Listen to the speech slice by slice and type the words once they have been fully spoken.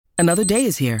Another day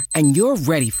is here, and you're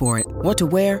ready for it. What to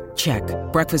wear? Check.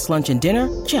 Breakfast, lunch, and dinner?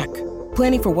 Check.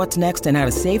 Planning for what's next and how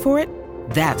to save for it?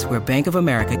 That's where Bank of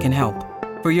America can help.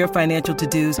 For your financial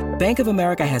to-dos, Bank of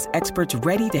America has experts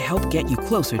ready to help get you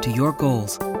closer to your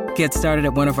goals. Get started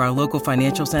at one of our local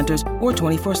financial centers or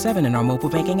 24/7 in our mobile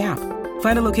banking app.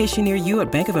 Find a location near you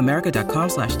at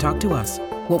bankofamerica.com/talktous.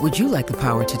 What would you like the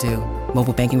power to do?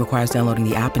 Mobile banking requires downloading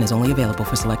the app and is only available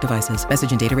for select devices.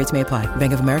 Message and data rates may apply.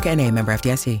 Bank of America N.A., member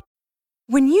FDIC.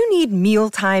 When you need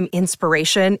mealtime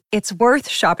inspiration, it's worth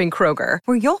shopping Kroger,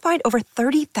 where you'll find over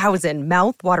 30,000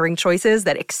 mouth-watering choices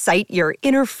that excite your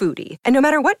inner foodie. And no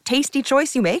matter what tasty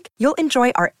choice you make, you'll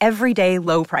enjoy our everyday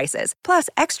low prices, plus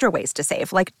extra ways to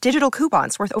save, like digital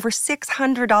coupons worth over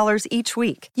 $600 each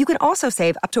week. You can also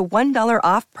save up to $1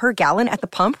 off per gallon at the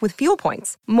pump with fuel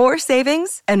points. More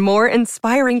savings and more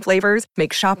inspiring flavors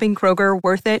make shopping Kroger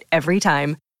worth it every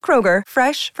time. Kroger,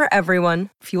 fresh for everyone.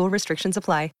 Fuel restrictions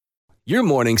apply. Your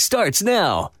morning starts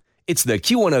now. It's the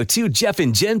Q102 Jeff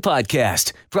and Jen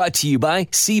podcast, brought to you by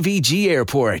CVG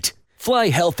Airport. Fly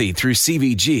healthy through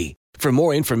CVG. For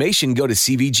more information, go to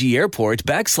CVG Airport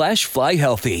 /fly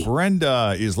healthy.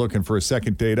 Brenda is looking for a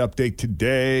second date update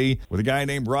today with a guy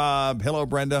named Rob. Hello,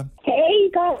 Brenda.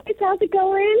 Hey, guys. How's it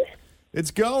going?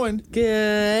 It's going.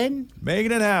 Good.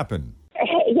 Making it happen.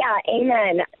 Hey, yeah,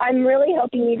 amen. I'm really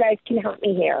hoping you guys can help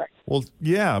me here. Well,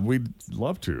 yeah, we'd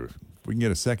love to. If we can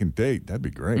get a second date, that'd be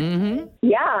great. Mm-hmm.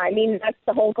 Yeah, I mean, that's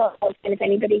the whole goal. And if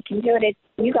anybody can do it, it's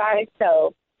you guys.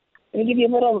 So let me give you a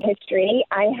little history.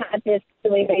 I had this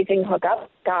really amazing hookup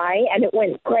guy, and it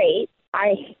went great.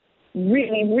 I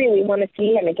really, really want to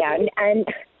see him again, and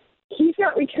he's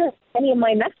not returned any of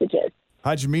my messages.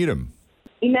 How'd you meet him?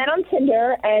 We met on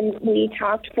Tinder, and we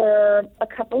talked for a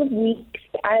couple of weeks,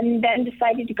 and then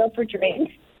decided to go for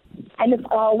drinks. And if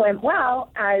all went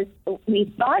well, as we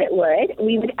thought it would,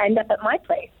 we would end up at my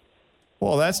place.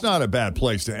 Well, that's not a bad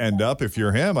place to end up if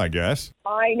you're him, I guess.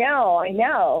 I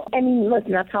know. And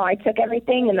listen, that's how I took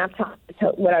everything, and that's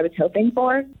what I was hoping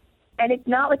for. And it's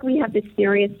not like we have this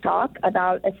serious talk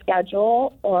about a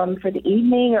schedule for the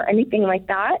evening or anything like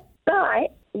that.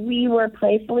 But we were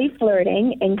playfully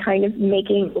flirting and kind of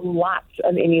making lots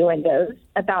of innuendos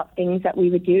about things that we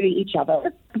would do to each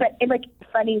other. But in like a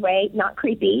funny way, not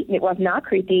creepy. It was not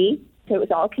creepy. So it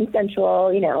was all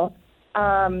consensual, you know.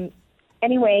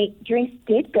 Anyway, drinks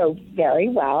did go very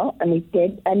well, and we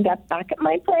did end up back at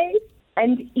my place.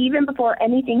 And even before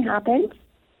anything happened,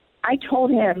 I told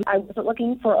him I wasn't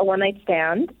looking for a one-night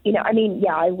stand. You know, I mean,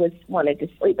 yeah, I wanted to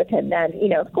sleep with him then, you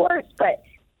know, of course, but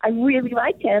I really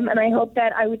liked him, and I hoped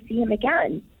that I would see him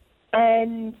again.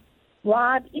 And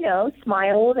Rob, you know,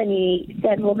 smiled, and he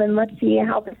said, well, then let's see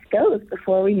how this goes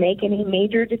before we make any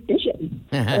major decisions.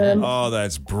 Oh,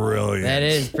 that's brilliant. That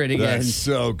is pretty good. That's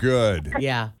so good.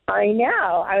 Yeah. I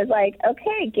know. I was like,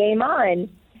 okay, game on.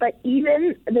 But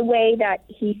even the way that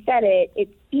he said it, it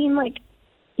seemed like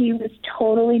he was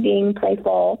totally being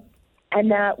playful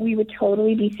and that we would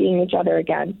totally be seeing each other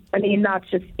again. I mean, that's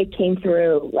just, it came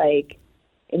through like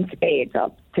in spades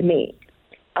up to me.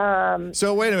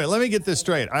 So wait a minute. Let me get this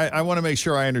straight. I want to make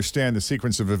sure I understand the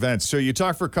sequence of events. So you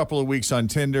talk for a couple of weeks on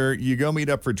Tinder. You go meet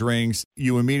up for drinks.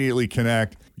 You immediately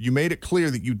connect. You made it clear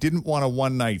that you didn't want a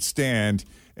one-night stand.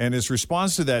 And his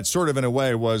response to that, sort of in a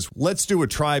way, was, "Let's do a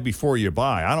try before you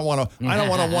buy. I don't want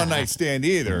a one-night stand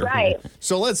either. Right.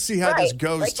 So let's see how this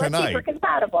goes like, tonight." Let's see if we're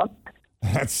compatible.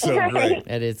 That's so great.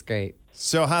 That is great.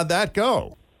 So how'd that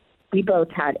go? We both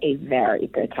had a very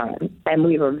good time, and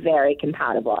we were very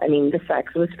compatible. I mean, the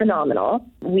sex was phenomenal.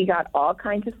 We got all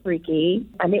kinds of freaky,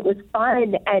 and it was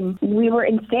fun, and we were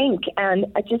in sync, and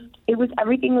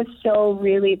everything was so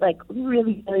really,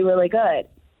 really, really, really good.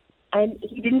 And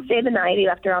he didn't stay the night. He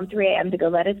left around 3 a.m. to go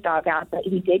let his dog out, but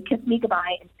he did kiss me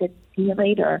goodbye and said, see you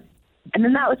later. And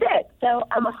then that was it. So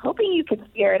I'm hoping you could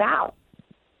figure it out.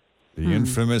 The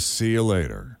infamous see you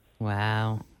later.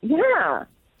 Wow. Yeah.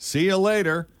 See you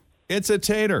later. It's a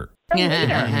tater.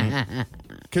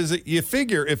 Because you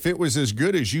figure if it was as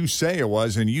good as you say it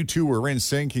was and you two were in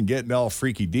sync and getting all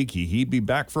freaky deaky, he'd be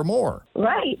back for more.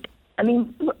 Right. I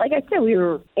mean, like I said, we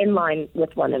were in line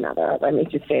with one another. Let me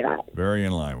just say that. Very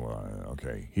in line. Well,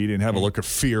 okay. He didn't have a look of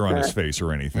fear on his face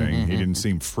or anything. He didn't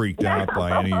seem freaked out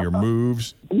by any of your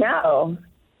moves. No.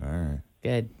 All right.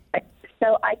 Good.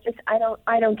 So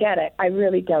I don't get it. I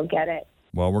really don't get it.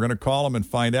 Well, we're going to call him and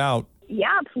find out.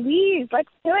 Yeah, please. Let's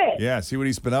do it. Yeah, see what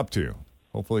he's been up to.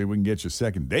 Hopefully we can get you a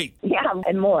second date. Yeah,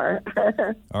 and more.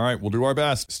 All right, we'll do our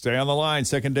best. Stay on the line.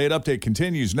 Second date update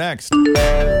continues next.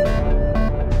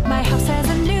 My house has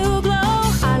a new glow.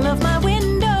 I love my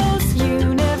windows.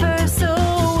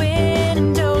 Universal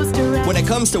Windows Direct. When it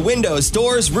comes to windows,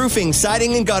 doors, roofing,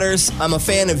 siding, and gutters, I'm a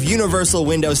fan of Universal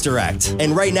Windows Direct.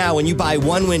 And right now, when you buy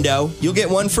one window, you'll get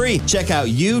one free. Check out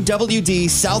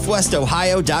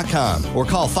uwdsouthwestohio.com or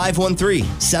call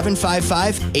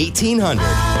 513-755-1800.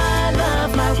 I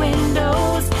love my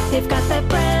windows. They've got that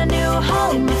brand new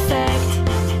home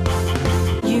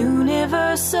effect.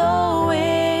 Universal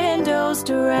Windows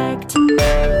Direct. All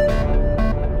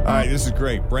right, this is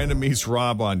great. Brenda meets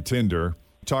Rob on Tinder.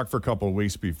 Talked for a couple of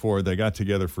weeks before. They got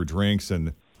together for drinks,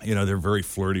 and, you know, they're very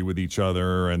flirty with each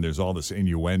other, and there's all this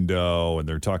innuendo, and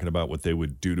they're talking about what they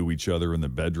would do to each other in the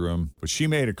bedroom. But she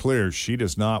made it clear she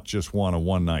does not just want a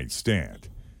one-night stand.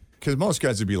 Because most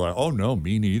guys would be like, oh, no,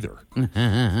 me neither.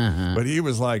 But he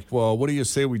was like, well, what do you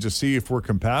say we just see if we're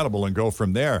compatible and go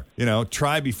from there? You know,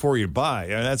 try before you buy.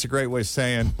 And that's a great way of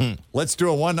saying, let's do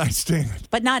a one-night stand.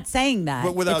 But not saying that.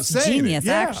 But without it's saying genius, it.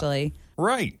 Yeah. actually.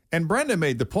 Right. And Brenda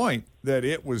made the point that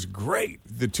it was great.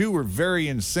 The two were very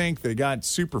in sync. They got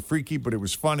super freaky, but it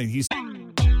was fun. And he's...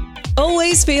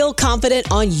 Always feel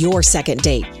confident on your second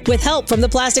date. With help from the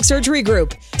Plastic Surgery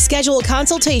Group. Schedule a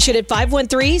consultation at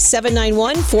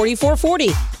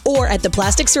 513-791-4440 or at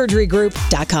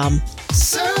theplasticsurgerygroup.com.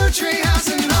 Surgery has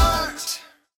an art.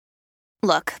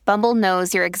 Look, Bumble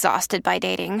knows you're exhausted by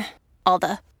dating. All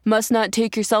the must not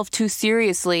take yourself too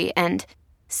seriously and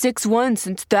 6'1"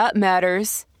 since that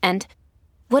matters. And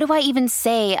what do I even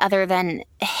say other than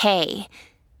hey?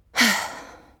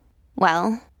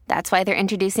 Well, that's why they're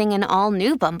introducing an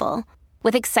all-new Bumble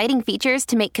with exciting features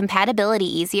to make compatibility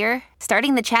easier,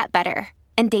 starting the chat better,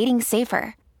 and dating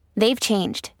safer. They've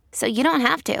changed, so you don't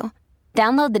have to.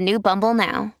 Download the new Bumble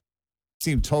now.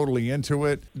 Seem totally into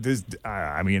it.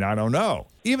 I mean, I don't know.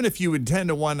 Even if you intend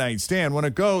a one-night stand,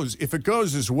 if it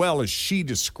goes as well as she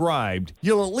described,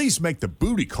 you'll at least make the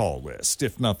booty call list,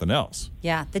 if nothing else.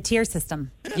 Yeah, the tier system.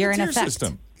 Yeah, You're in tier effect.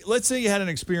 system. Let's say you had an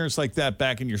experience like that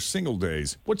back in your single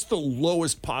days. What's the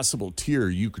lowest possible tier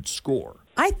you could score?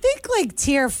 I think like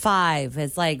tier 5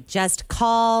 is like just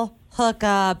call, hook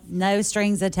up, no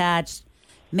strings attached.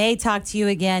 May talk to you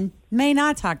again, may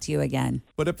not talk to you again.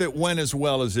 But if it went as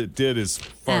well as it did as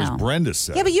far as Brenda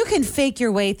said. Yeah, but you can fake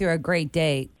your way through a great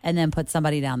date and then put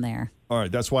somebody down there. All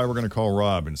right, that's why we're going to call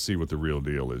Rob and see what the real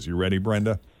deal is. You ready,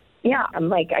 Brenda? Yeah,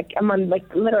 I'm on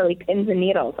literally pins and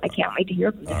needles. I can't wait to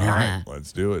hear from this All guy. right,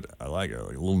 let's do it. I like it.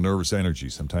 Like a little nervous energy.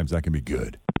 Sometimes that can be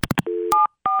good.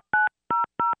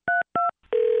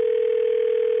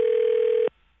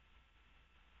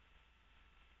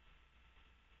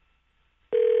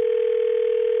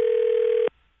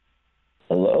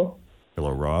 Hello? Hello,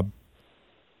 Rob.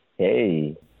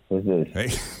 Hey, who's this? Hey.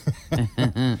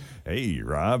 Hey,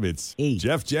 Rob. It's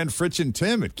Jeff, Jen, Fritch, and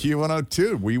Tim at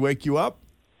Q102. We wake you up?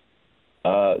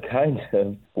 Kind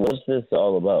of. What's this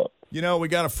all about? You know, we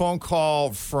got a phone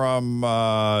call from,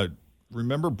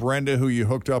 remember Brenda, who you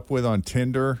hooked up with on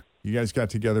Tinder? You guys got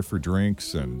together for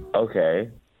drinks and... Okay.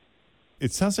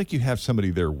 It sounds like you have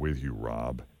somebody there with you,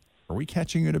 Rob. Are we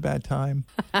catching you at a bad time?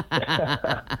 What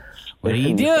are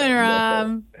you doing,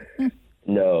 Rob?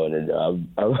 No.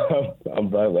 I'm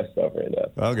by myself right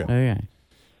now. Okay.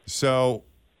 So,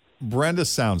 Brenda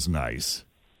sounds nice.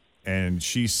 And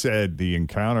she said the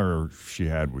encounter she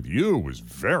had with you was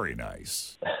very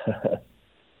nice.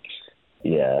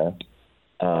 Yeah.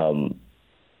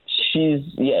 She's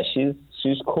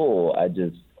cool. I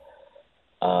just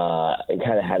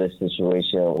kind of had a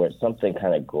situation where something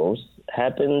kind of gross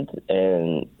happened,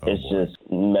 and it's just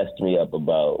messed me up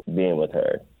about being with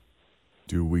her.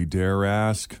 Do we dare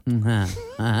ask?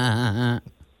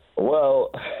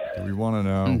 Well, do we want to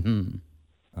know? Mm-hmm.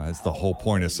 That's the whole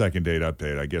point of Second Date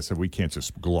Update. I guess if we can't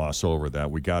just gloss over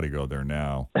that, we got to go there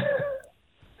now.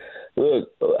 Look,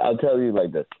 I'll tell you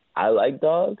like this. I like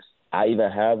dogs. I even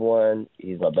have one.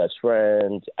 He's my best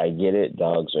friend. I get it.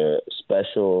 Dogs are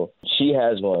special. She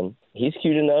has one. He's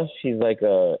cute enough. He's like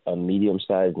a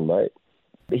medium-sized mutt.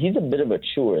 He's a bit of a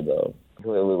chewer, though. He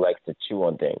really likes to chew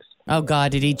on things. Oh,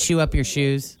 God. Did he chew up your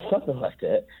shoes? Something like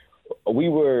that. We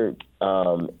were,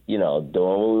 doing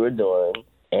what we were doing,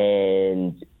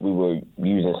 and we were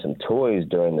using some toys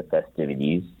during the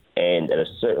festivities, and at a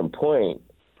certain point,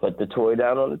 put the toy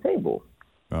down on the table.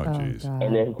 Oh, jeez.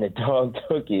 And then the dog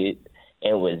took it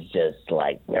and was just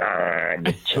like,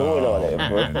 just chewing on it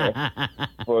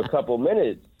for a couple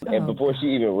minutes. And before she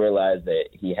even realized that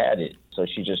he had it. So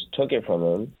she just took it from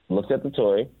him, looked at the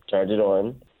toy, turned it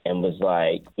on, and was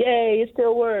like, yay, it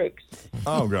still works.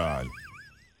 Oh, God.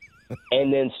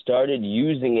 And then started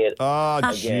using it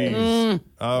again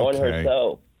on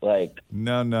herself. Like,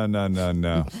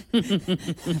 No.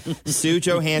 Sue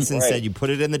Johansson said you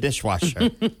put it in the dishwasher.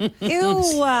 Ew.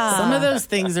 Some of those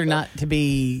things are not to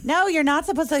be. No, you're not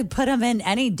supposed to put them in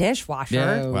any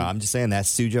dishwasher. No. Well, I'm just saying that's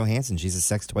Sue Johansson. She's a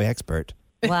sex toy expert.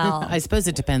 Well, I suppose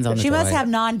it depends on the she must toy. have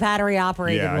non-battery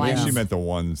operated Yeah, I ones. think she meant the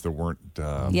ones that weren't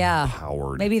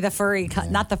powered. Maybe the furry,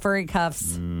 not the furry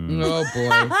cuffs. Oh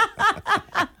boy.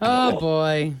 Oh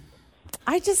boy.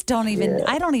 I just don't even.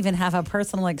 I don't even have a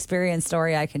personal experience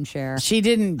story I can share. She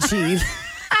didn't.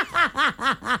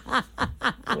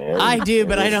 I do,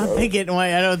 but I don't think it.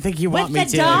 I don't think you want With me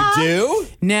the to. dog? Do?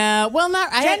 No. Well,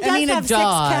 not. Jen I mean, does a have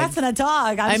dog. 6 cats and a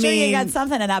dog. I'm sure you got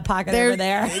something in that pocket over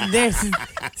there.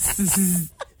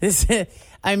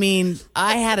 I mean,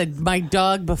 I had my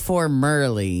dog before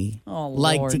Merle liked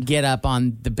to Lord. get up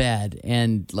on the bed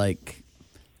and like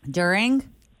During?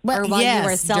 Or while you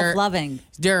were self-loving?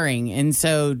 During. And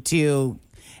so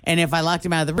and if I locked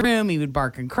him out of the room, he would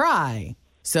bark and cry.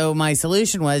 So my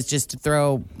solution was just to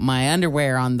throw my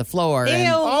underwear on the floor. Ew,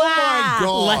 and,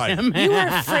 wow. let him You out.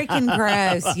 are freaking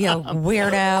gross, you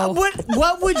weirdo.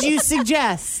 What would you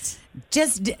suggest?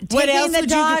 Just What else taking the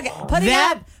would you dog, do?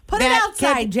 put it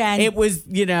outside, Jen. It was,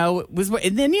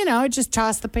 and then, I just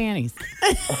tossed the panties.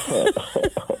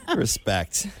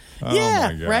 Respect. Oh, yeah,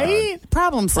 my God. right?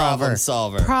 Problem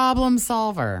solver. Problem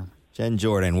solver. Jen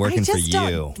Jordan working for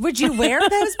you. Would you wear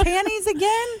those panties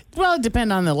again? Well, it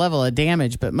depends on the level of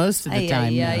damage, but most of the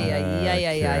time.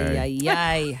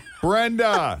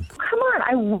 Brenda. Come on,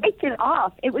 I wiped it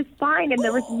off. It was fine, and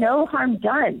there was no harm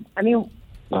done. I mean,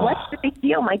 what's the big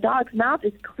deal? My dog's mouth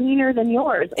is cleaner than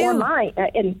yours or mine.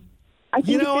 And I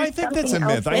think I think that's a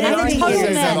myth. I It know is people totally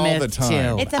say that a all myth, the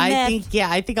time. It's a I myth. think,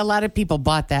 I think a lot of people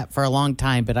bought that for a long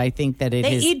time, but I think that it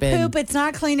They has eat been. poop. It's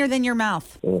not cleaner than your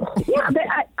mouth. Yeah, but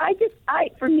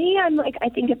for me, I'm like, I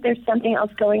think if there's something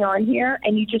else going on here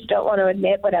and you just don't want to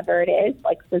admit whatever it is,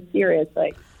 like, so serious,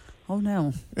 like. Oh,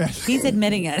 no. He's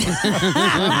admitting it.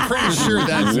 I'm pretty sure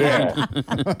that's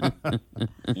it.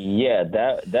 Yeah,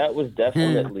 that was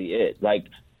definitely it. Like,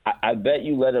 I bet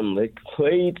you let him lick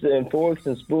plates and forks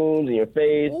and spoons in your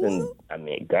face, and I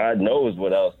mean, God knows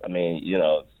what else. I mean,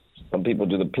 some people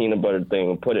do the peanut butter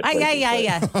thing and put it.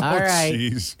 Yeah. All right.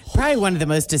 Jeez. Probably one of the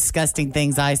most disgusting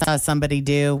things I saw somebody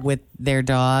do with their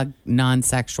dog,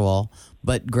 non-sexual,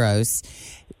 but gross.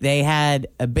 They had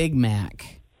a Big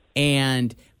Mac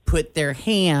and put their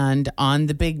hand on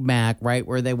the Big Mac right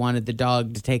where they wanted the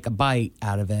dog to take a bite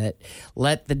out of it,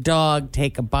 let the dog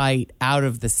take a bite out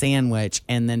of the sandwich,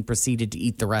 and then proceeded to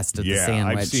eat the rest of the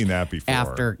sandwich. I've seen that before.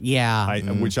 After,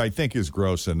 which I think is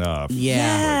gross enough.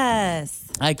 Yes.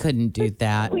 I couldn't do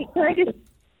that. Wait, can I just?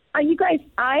 You guys,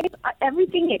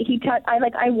 everything he touched.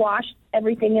 I washed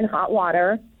everything in hot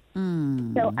water.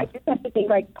 So I just have to think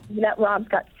that Rob's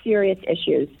got serious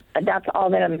issues. That's all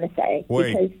that I'm going to say.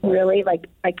 Wait. Because really,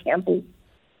 I can't believe.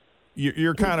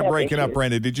 You're kind of breaking up,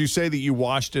 Brenda. Did you say that you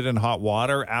washed it in hot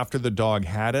water after the dog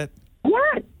had it?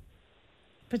 Yes.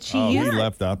 But he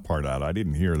left that part out. I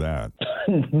didn't hear that.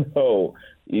 No.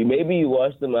 Maybe you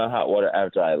washed them in hot water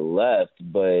after I left,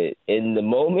 but in the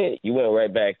moment, you went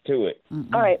right back to it.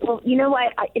 All right. Well, you know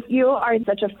what? If you are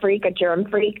such a freak, a germ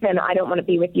freak, then I don't want to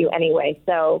be with you anyway.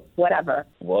 So whatever.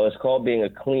 Well, it's called being a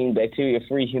clean,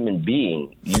 bacteria-free human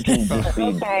being. You can just be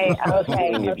okay.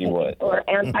 if you want. Or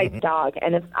anti-dog,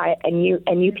 and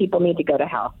you people need to go to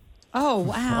hell. Oh,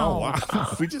 wow. Oh,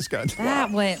 wow. We just got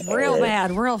That went real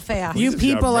bad, real fast. You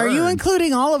people, are you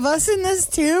including all of us in this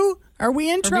too? Are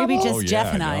we in Or trouble? maybe just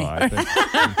Jeff and I.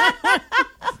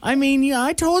 I mean,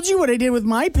 I told you what I did with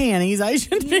my panties. I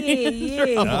should be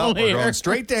in trouble No, we're here. going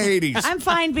straight to Hades. I'm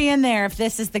fine being there if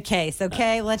this is the case,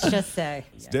 okay? Let's just say.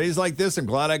 Days like this, I'm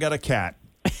glad I got a cat.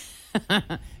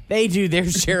 They do their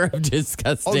share of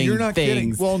disgusting Oh, you're not things.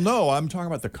 kidding. Well, no, I'm talking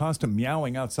about the constant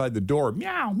meowing outside the door.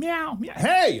 Meow, meow, meow.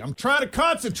 Hey, I'm trying to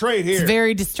concentrate here. It's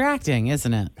very distracting,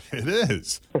 isn't it? It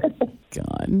is.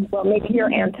 God. Well, maybe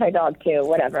you're anti-dog too,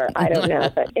 whatever. I don't know.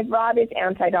 But if Rob is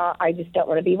anti-dog, I just don't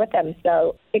want to be with him.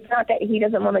 So it's not that he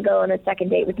doesn't want to go on a second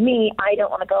date with me. I don't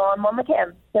want to go on one with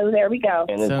him. So there we go.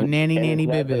 And So nanny,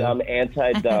 boo-boo. I'm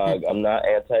anti-dog. I'm not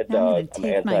anti-dog. I'm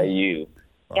anti-you.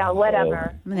 Yeah,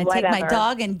 whatever. I'm going to take my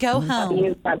dog and go home.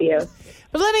 W.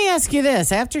 But let me ask you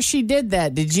this. After she did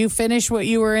that, did you finish what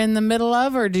you were in the middle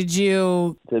of, or did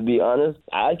you... To be honest,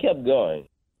 I kept going.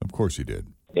 Of course you did.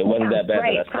 It wasn't that bad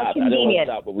right. that I How stopped. I didn't want to convenient.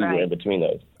 stop, but we were Right. in between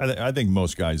those. I think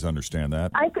most guys understand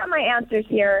that. I've got my answers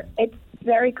here. It's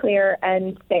very clear,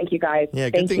 and thank you guys. Yeah,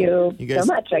 good thank thing you you guys-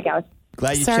 so much, I guess.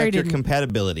 Glad you Sorry checked your to-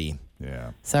 compatibility. Yeah.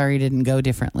 Sorry it didn't go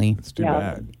differently. It's too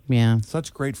bad. Yeah.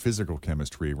 Such great physical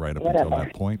chemistry right up until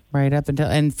that point. Right up until,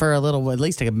 and for a little, at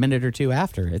least a minute or two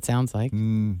after, it sounds like.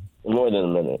 More than a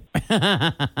minute.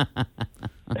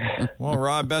 Well,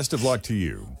 Rob, best of luck to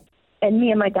you. And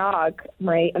me and my dog,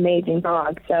 my amazing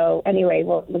dog. So anyway,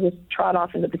 we'll just trot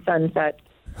off into the sunset.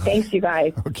 Thanks, you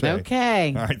guys.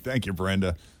 Okay. All right. Thank you,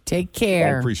 Brenda. Take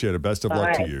care. I appreciate it. Best of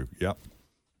luck to you. Yep.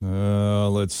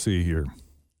 Let's see here.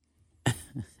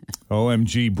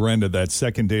 OMG, Brenda, that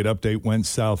second date update went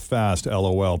south fast.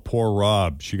 LOL. Poor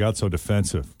Rob. She got so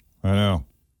defensive. I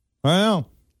know.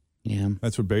 Yeah.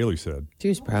 That's what Bailey said. She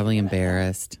was probably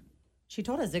embarrassed. She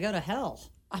told us to go to hell.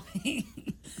 I mean,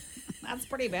 that's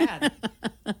pretty bad.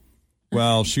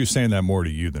 Well, she was saying that more to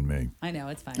you than me. I know,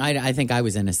 it's fine. I think I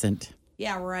was innocent.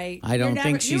 Yeah, right. I don't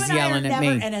think she's yelling at me.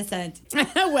 You and I are never innocent.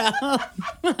 Well.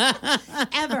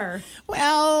 Ever.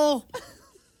 Well,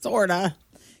 sorta.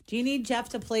 Do you need Jeff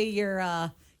to play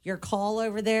your call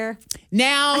over there?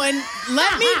 Now, and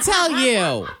let me tell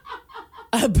you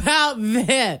about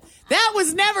this. That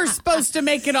was never supposed to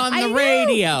make it on the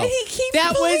radio. And he keeps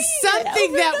that was playing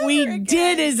something it that over we and over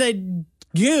did again. as a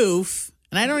goof.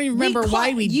 And I don't even remember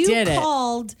why we did it. You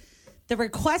called the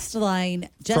request line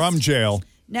just From jail.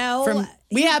 No,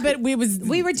 but we were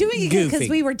doing it because goofy.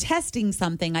 we were testing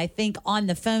something, I think, on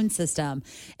the phone system,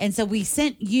 and so we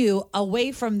sent you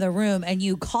away from the room, and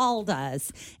you called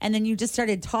us, and then you just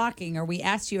started talking, or we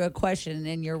asked you a question,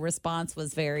 and your response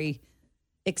was very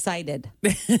excited.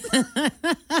 Yeah,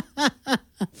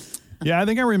 I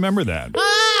think I remember that.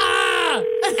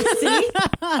 See,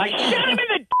 I shot him in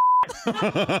the.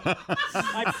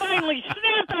 I finally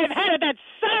snapped. I've had it, that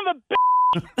son of a bitch.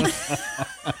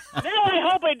 Now I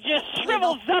hope it just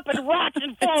shrivels up and rots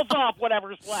and falls off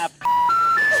whatever's left.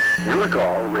 Your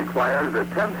call requires a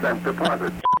 10-cent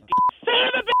deposit.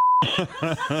 Son of a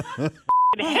bitch!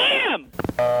 Ham!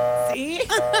 See?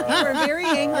 You were very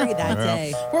angry that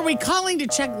day. Were we calling to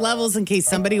check levels in case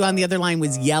somebody on the other line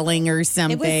was yelling or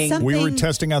something? We were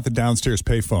testing out the downstairs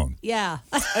payphone. Yeah.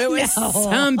 It was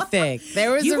something.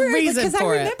 There was a reason because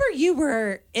for I it. remember you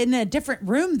were in a different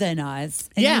room than us.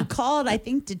 And Yeah. you called, I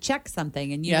think, to check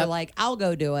something. And you were like, I'll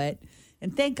go do it.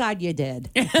 And thank God you did.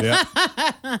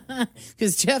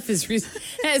 Because Jeff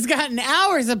has gotten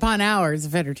hours upon hours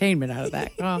of entertainment out of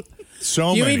that call.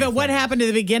 So you many even what things. happened to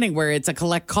the beginning where it's a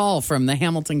collect call from the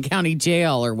Hamilton County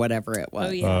Jail or whatever it was.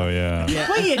 Oh, yeah.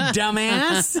 Well, you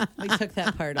dumbass. We took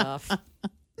that part off.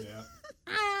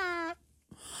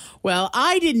 Well,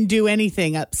 I didn't do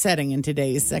anything upsetting in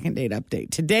today's second date update.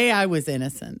 Today I was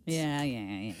innocent.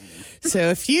 Yeah. So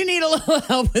if you need a little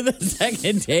help with a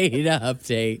second date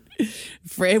update,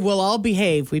 we'll all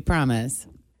behave, we promise,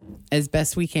 as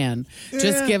best we can.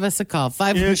 Just give us a call.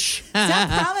 Stop promising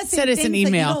Send us an things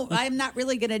email. that I'm not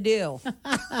really going to do.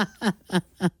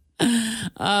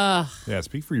 Yeah,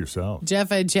 speak for yourself.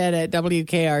 Jeff and Jen at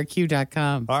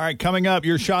WKRQ.com. All right, coming up,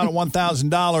 your shot at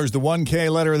 $1,000, the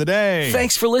 1K letter of the day.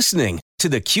 Thanks for listening to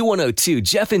the Q102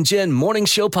 Jeff and Jen Morning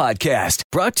Show podcast,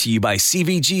 brought to you by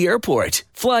CVG Airport.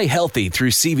 Fly healthy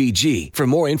through CVG. For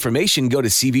more information, go to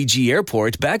CVG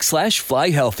Airport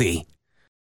 /fly healthy.